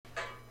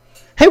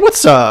Hey,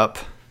 what's up?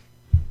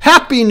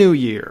 Happy New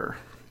Year.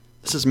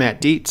 This is Matt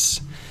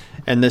Dietz,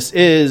 and this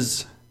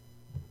is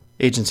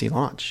Agency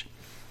Launch.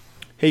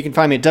 Hey, you can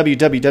find me at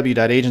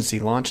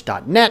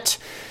www.agencylaunch.net.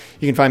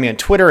 You can find me on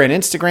Twitter and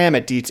Instagram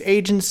at Dietz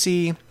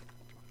Agency.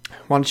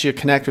 Why don't you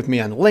connect with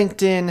me on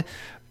LinkedIn?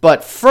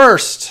 But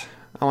first,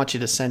 I want you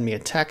to send me a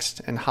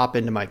text and hop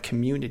into my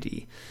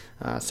community.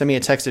 Send me a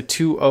text at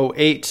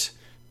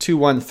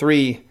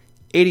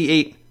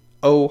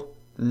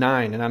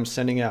 208-213-8809, and I'm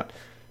sending out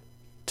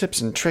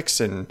tips and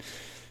tricks and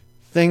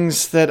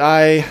things that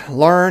I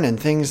learn and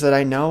things that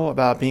I know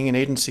about being an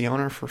agency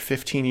owner for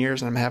 15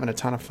 years, and I'm having a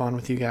ton of fun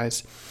with you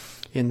guys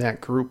in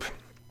that group.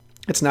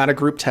 It's not a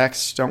group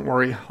text. Don't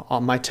worry. All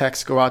my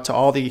texts go out to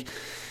all the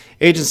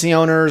agency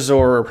owners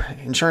or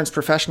insurance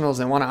professionals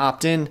that want to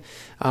opt in,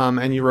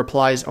 and your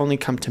replies only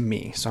come to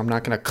me. So I'm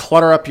not going to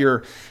clutter up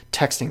your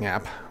texting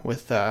app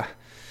with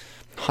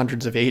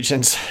hundreds of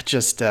agents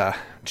just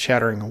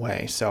chattering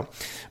away.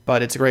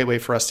 But it's a great way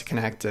for us to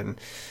connect and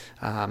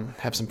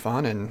have some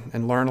fun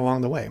and learn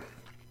along the way.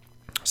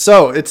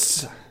 So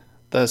it's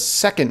the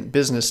second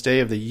business day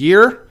of the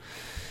year,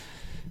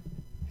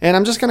 and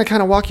I'm just going to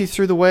kind of walk you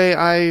through the way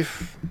I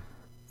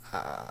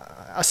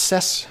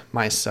assess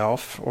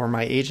myself or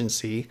my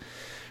agency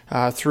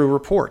through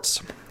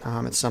reports.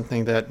 It's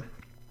something that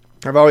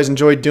I've always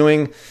enjoyed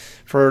doing.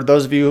 For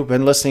those of you who've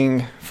been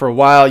listening for a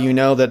while, you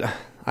know that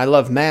I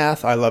love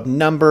math. I love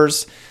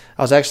numbers.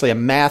 I was actually a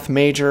math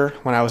major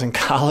when I was in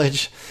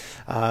college.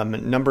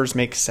 Numbers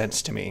make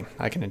sense to me.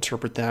 I can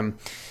interpret them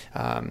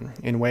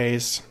in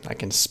ways. I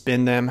can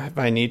spin them if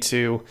I need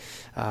to.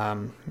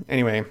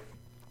 Anyway,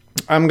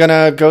 I'm going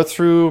to go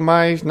through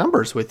my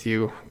numbers with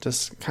you,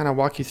 just kind of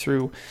walk you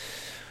through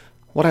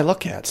what I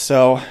look at.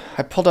 So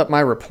I pulled up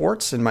my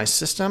reports in my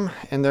system,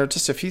 and there are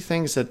just a few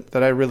things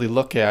that I really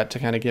look at to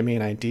kind of give me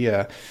an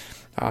idea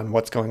on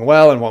what's going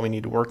well and what we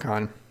need to work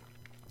on.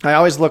 I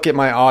always look at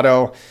my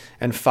auto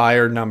and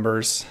fire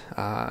numbers.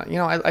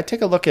 I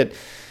take a look at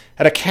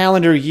a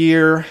calendar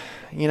year,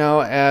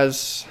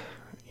 as,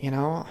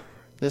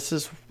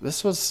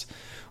 this was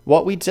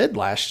what we did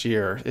last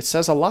year. It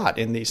says a lot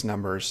in these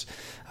numbers.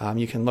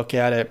 You can look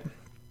at it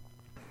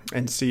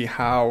and see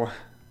how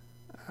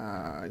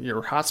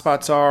your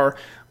hotspots are,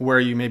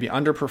 where you maybe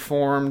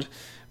underperformed,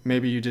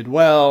 maybe you did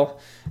well,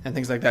 and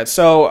things like that.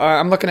 So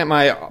I'm looking at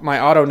my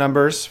auto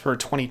numbers for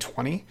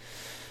 2020.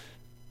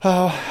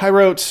 I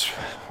wrote,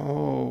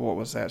 what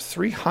was that?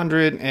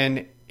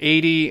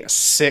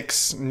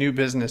 386 new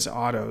business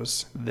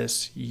autos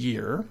this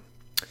year.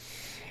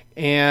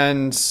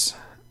 And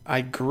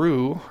I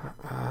grew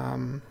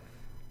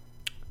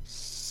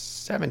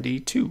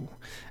 72.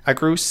 I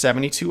grew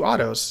 72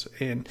 autos.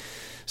 And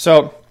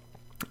so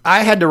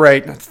I had to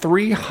write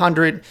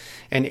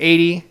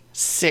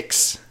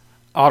 386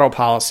 auto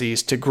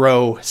policies to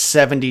grow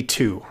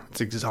 72.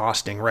 It's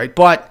exhausting, right?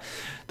 But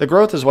the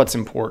growth is what's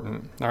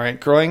important, all right?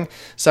 Growing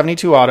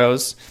 72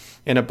 autos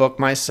in a book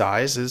my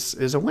size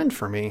is a win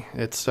for me.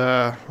 It's,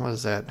 what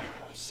is that?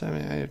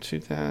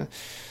 2,000.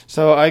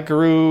 So I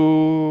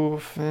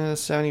grew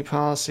 70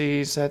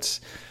 policies.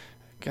 That's,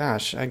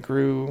 I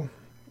grew,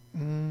 I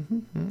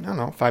don't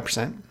know,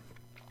 5%.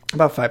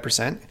 About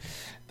 5%.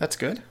 That's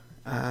good.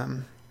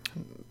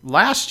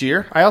 Last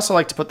year, I also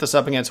like to put this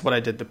up against what I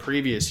did the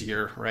previous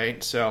year,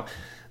 right? So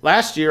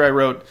last year I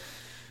wrote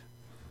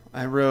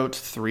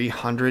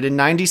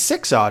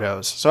 396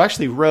 autos. So I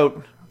actually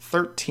wrote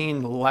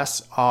 13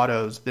 less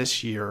autos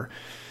this year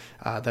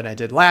than I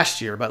did last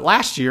year. But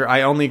last year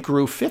I only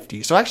grew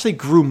 50. So I actually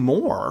grew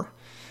more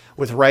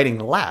with writing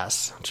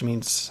less, which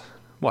means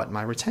what?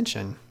 My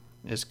retention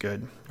is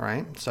good,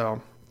 right?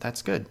 So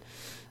that's good.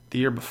 The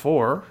year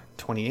before,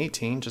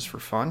 2018, just for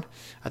fun,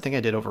 I think I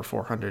did over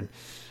 400.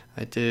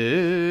 I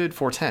did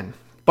 410.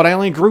 But I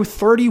only grew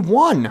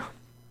 31.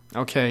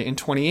 Okay, in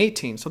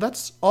 2018. So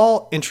that's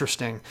all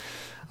interesting.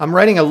 I'm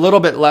writing a little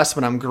bit less,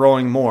 but I'm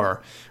growing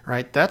more,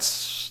 right?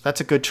 That's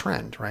a good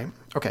trend, right?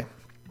 Okay,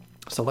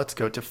 so let's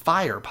go to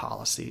fire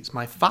policies.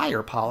 My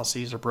fire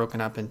policies are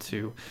broken up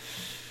into,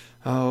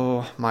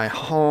 my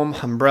home,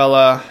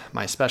 umbrella,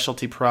 my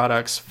specialty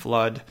products,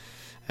 flood,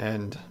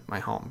 and my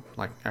home,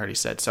 like I already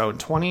said. So in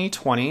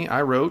 2020,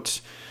 I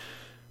wrote,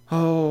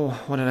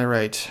 what did I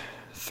write?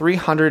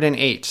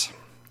 308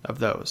 of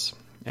those.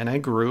 And I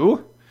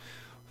grew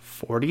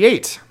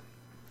 48.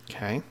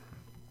 Okay,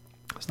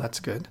 so that's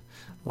good.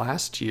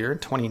 Last year,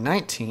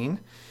 2019,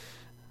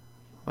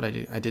 what I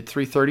do? I did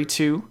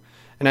 332,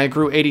 and I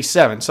grew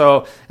 87.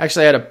 So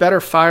actually, I had a better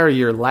fire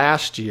year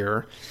last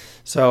year.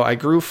 So I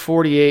grew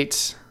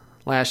 48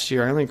 last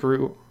year. I only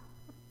grew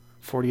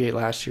 48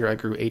 last year. I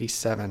grew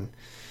 87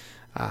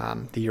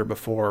 the year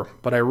before,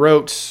 but I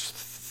wrote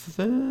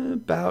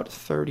about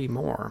 30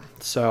 more.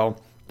 So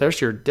there's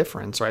your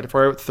difference, right? If I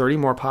wrote 30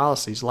 more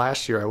policies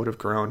last year, I would have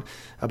grown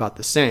about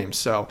the same.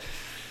 So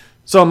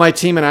my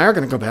team and I are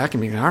going to go back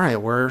and be, all right,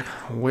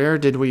 where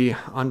did we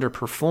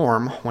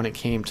underperform when it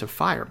came to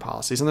fire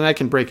policies? And then I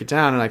can break it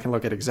down and I can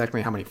look at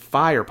exactly how many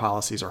fire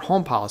policies or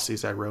home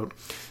policies I wrote.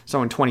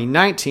 So in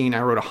 2019,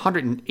 I wrote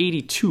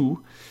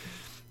 182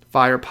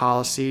 fire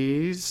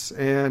policies,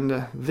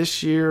 and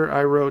this year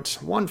I wrote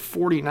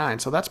 149.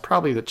 So that's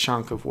probably the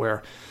chunk of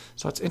where.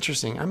 So it's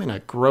interesting. I'm in a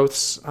growth.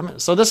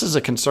 So this is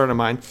a concern of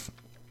mine.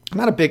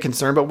 Not a big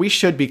concern, but we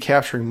should be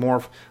capturing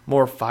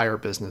more fire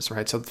business,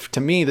 right? So to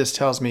me, this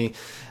tells me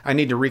I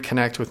need to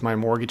reconnect with my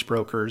mortgage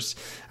brokers.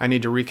 I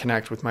need to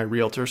reconnect with my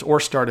realtors or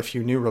start a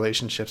few new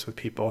relationships with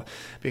people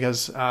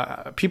because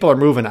people are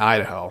moving to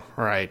Idaho,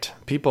 right?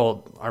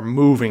 People are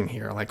moving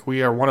here. Like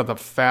we are one of the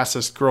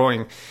fastest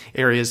growing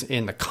areas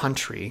in the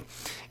country,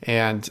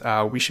 and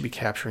we should be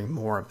capturing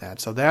more of that.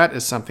 So that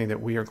is something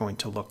that we are going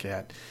to look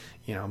at,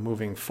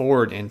 moving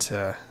forward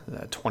into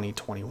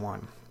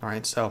 2021. All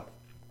right, so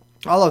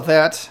all of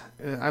that,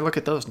 I look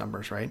at those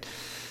numbers, right?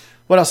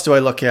 What else do I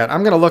look at?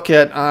 I'm going to look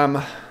at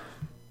how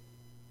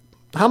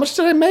much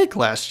did I make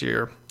last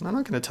year? I'm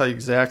not going to tell you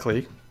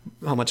exactly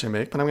how much I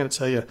make, but I'm going to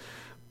tell you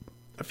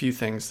a few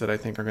things that I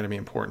think are going to be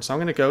important. So I'm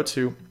going to go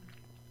to,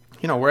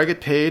 where I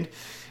get paid,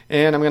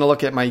 and I'm going to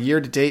look at my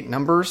year-to-date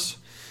numbers,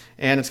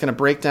 and it's going to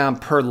break down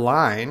per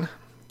line,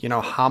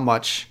 how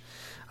much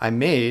I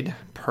made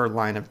per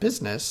line of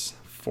business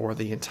for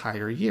the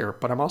entire year.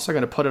 But I'm also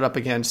going to put it up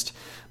against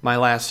my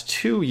last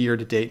 2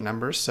 year-to-date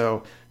numbers,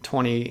 so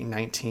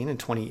 2019 and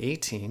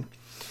 2018,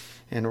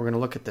 and we're going to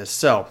look at this.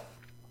 So,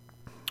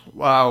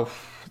 wow,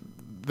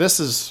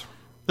 this is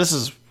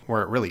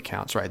where it really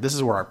counts, right? This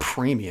is where our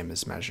premium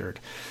is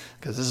measured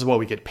because this is what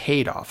we get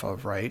paid off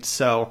of, right?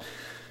 So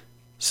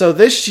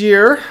this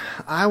year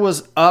I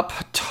was up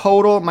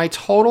total. My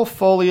total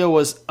folio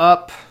was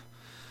up.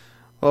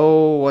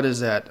 What is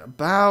that?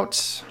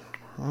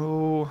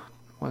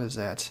 What is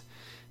that?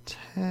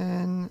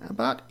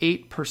 About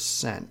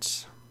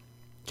 8%.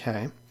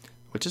 Okay,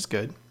 which is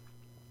good.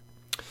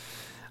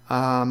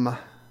 Now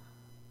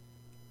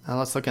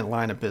let's look at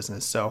line of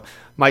business. So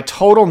my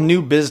total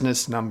new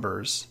business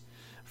numbers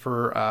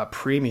for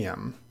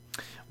premium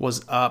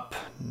was up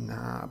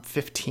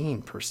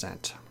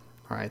 15%.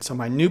 All right, so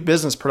my new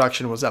business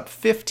production was up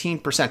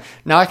 15%.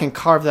 Now I can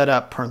carve that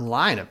up per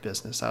line of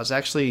business. I was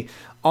actually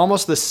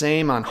almost the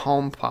same on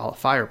home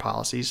fire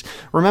policies.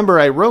 Remember,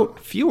 I wrote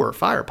fewer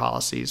fire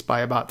policies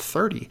by about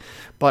 30,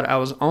 but I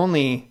was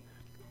only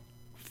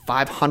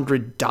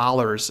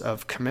 $500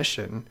 of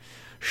commission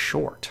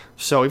short.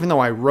 So even though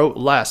I wrote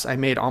less, I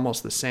made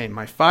almost the same.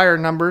 My fire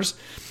numbers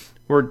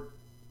were,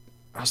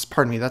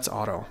 pardon me, that's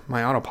auto.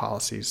 My auto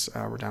policies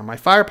were down. My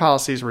fire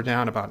policies were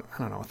down about,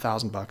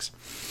 $1,000.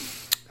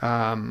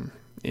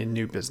 In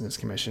new business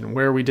commission.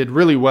 Where we did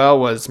really well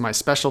was my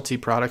specialty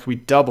product. We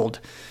doubled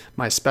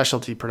my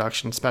specialty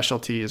production.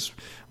 Specialty is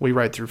we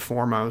write through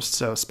Foremost,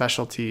 so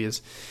specialty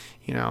is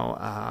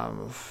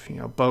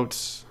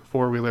boats,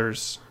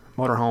 four-wheelers,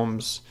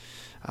 motorhomes,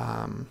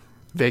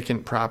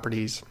 vacant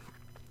properties.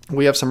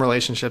 We have some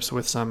relationships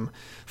with some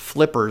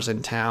flippers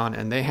in town,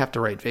 and they have to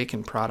write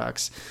vacant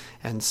products,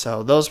 and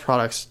so those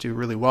products do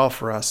really well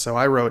for us. So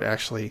I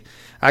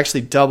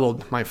actually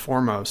doubled my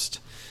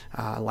Foremost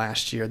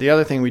last year. The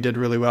other thing we did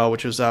really well,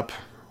 which was up,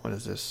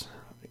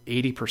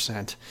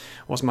 80%,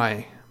 was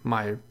my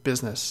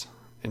business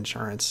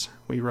insurance.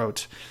 We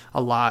wrote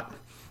a lot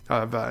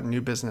of new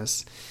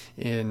business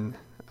in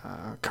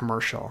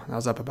commercial. That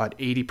was up about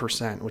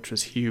 80%, which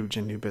was huge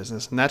in new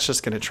business. And that's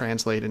just going to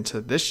translate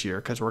into this year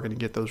because we're going to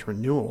get those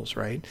renewals,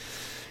 right?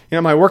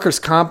 My workers'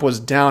 comp was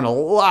down a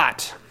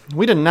lot.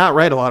 We did not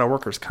write a lot of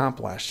workers' comp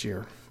last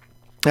year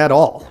at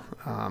all.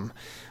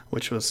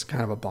 Which was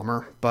kind of a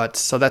bummer. But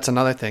so that's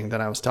another thing that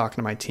I was talking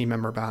to my team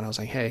member about. I was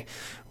like, hey,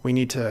 we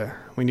need to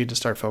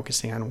start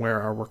focusing on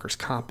where our workers'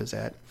 comp is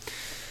at.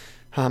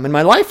 And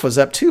my life was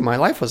up too. My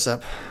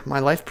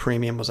life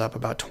premium was up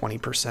about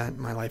 20%,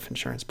 my life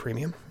insurance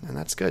premium, and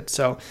that's good.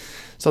 So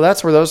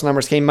that's where those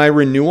numbers came. My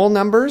renewal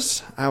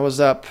numbers, I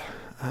was up,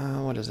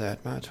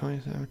 about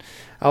 27.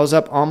 I was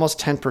up almost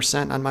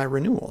 10% on my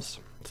renewals.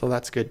 So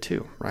that's good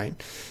too,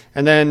 right?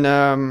 And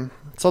then,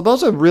 so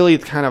those are really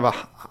kind of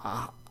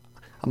a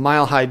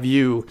mile-high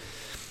view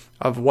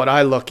of what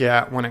I look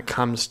at when it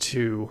comes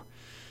to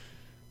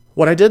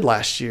what I did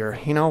last year.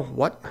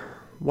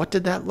 What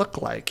did that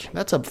look like?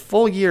 That's a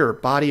full year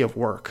body of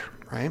work,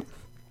 right?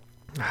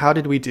 How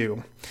did we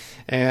do?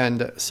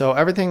 And so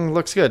everything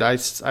looks good.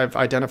 I've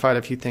identified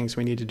a few things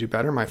we need to do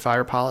better. My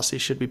fire policy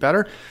should be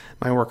better.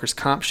 My workers'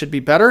 comp should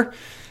be better.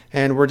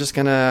 And we're just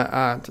going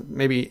to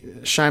maybe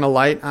shine a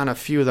light on a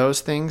few of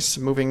those things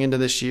moving into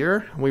this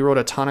year. We wrote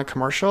a ton of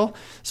commercial,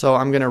 so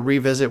I'm going to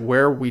revisit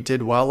where we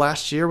did well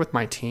last year with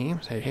my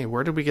team. Say, hey,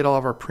 where did we get all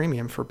of our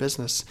premium for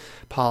business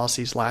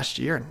policies last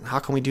year? And how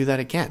can we do that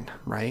again,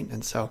 right?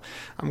 And so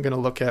I'm going to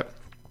look at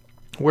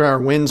where our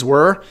wins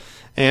were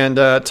and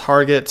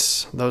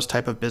target those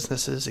type of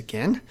businesses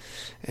again.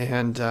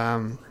 And,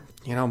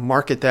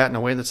 market that in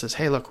a way that says,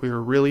 hey, look, we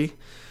were really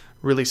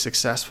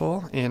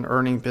successful in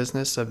earning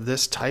business of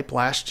this type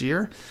last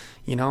year.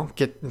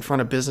 Get in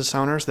front of business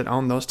owners that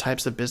own those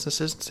types of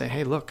businesses and say,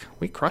 hey, look,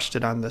 we crushed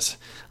it on this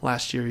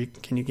last year.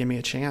 Can you give me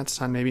a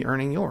chance on maybe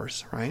earning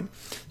yours, right?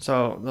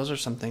 So those are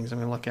some things I'm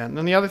going to look at. And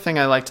then the other thing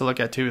I like to look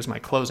at too is my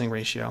closing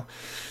ratio.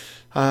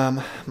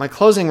 My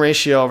closing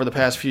ratio over the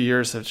past few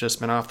years has just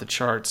been off the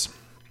charts.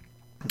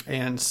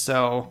 And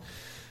so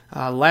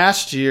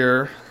last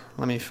year,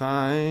 let me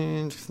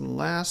find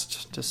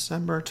last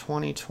December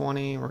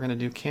 2020, we're going to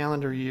do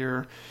calendar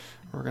year.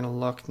 We're going to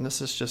look, and this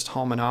is just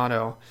home and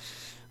auto.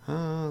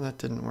 Oh, that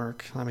didn't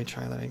work. Let me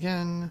try that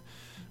again.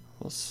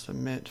 We'll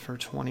submit for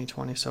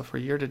 2020. So for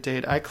year to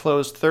date, I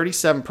closed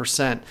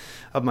 37%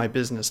 of my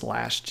business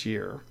last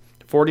year.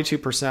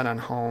 42% on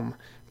home,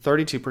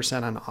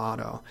 32% on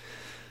auto.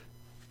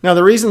 Now,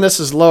 the reason this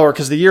is lower,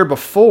 because the year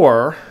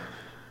before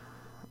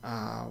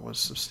was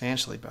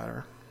substantially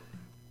better.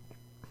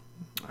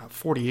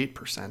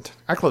 48%.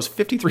 I closed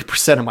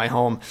 53% of my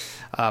home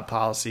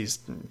policies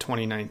in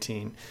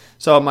 2019.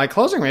 So my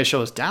closing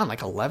ratio is down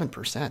like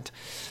 11%.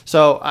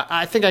 So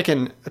I think I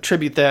can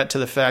attribute that to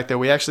the fact that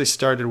we actually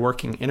started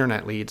working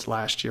internet leads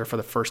last year for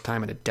the first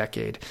time in a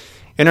decade.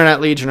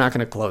 Internet leads are not going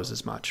to close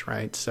as much,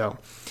 right? So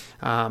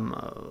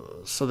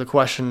the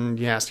question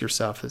you ask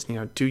yourself is,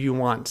 do you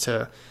want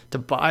to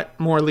buy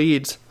more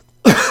leads,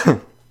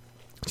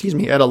 excuse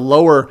me, at a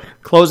lower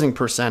closing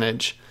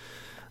percentage?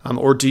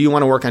 Or do you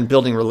want to work on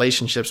building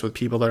relationships with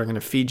people that are going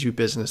to feed you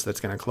business that's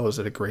going to close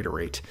at a greater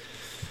rate?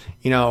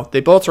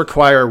 They both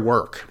require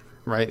work,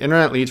 right?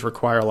 Internet leads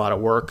require a lot of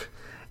work.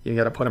 You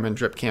got to put them in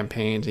drip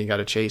campaigns, and you got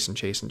to chase and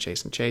chase and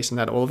chase and chase, and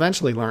that will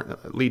eventually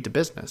lead to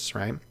business,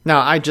 right? Now,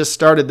 I just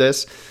started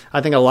this.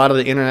 I think a lot of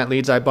the internet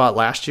leads I bought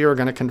last year are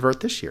going to convert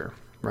this year,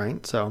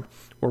 right? So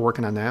we're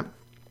working on that.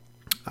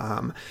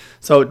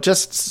 So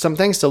just some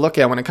things to look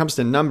at when it comes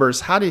to numbers.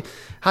 How do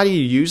you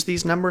use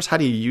these numbers? How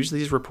do you use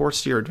these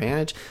reports to your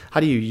advantage? How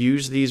do you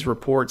use these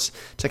reports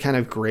to kind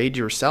of grade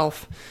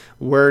yourself?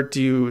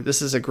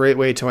 This is a great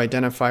way to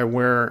identify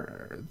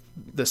where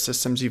the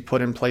systems you've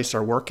put in place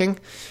are working,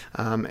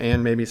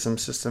 and maybe some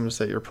systems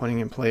that you're putting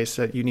in place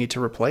that you need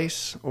to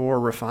replace or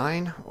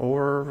refine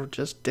or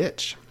just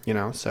ditch,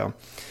 So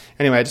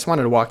anyway, I just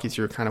wanted to walk you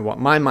through kind of what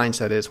my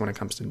mindset is when it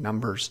comes to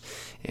numbers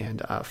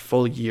and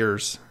full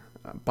years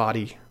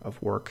body of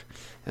work.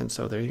 And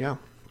so there you go.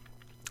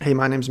 Hey,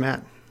 my name's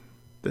Matt.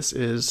 This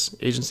is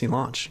Agency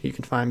Launch. You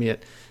can find me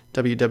at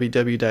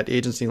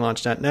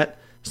www.agencylaunch.net.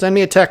 Send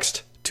me a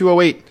text,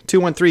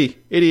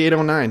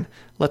 208-213-8809.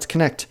 Let's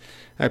connect.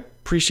 I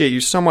appreciate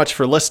you so much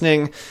for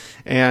listening,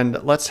 and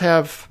let's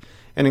have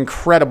an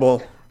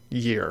incredible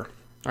year.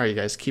 All right, you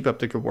guys, keep up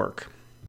the good work.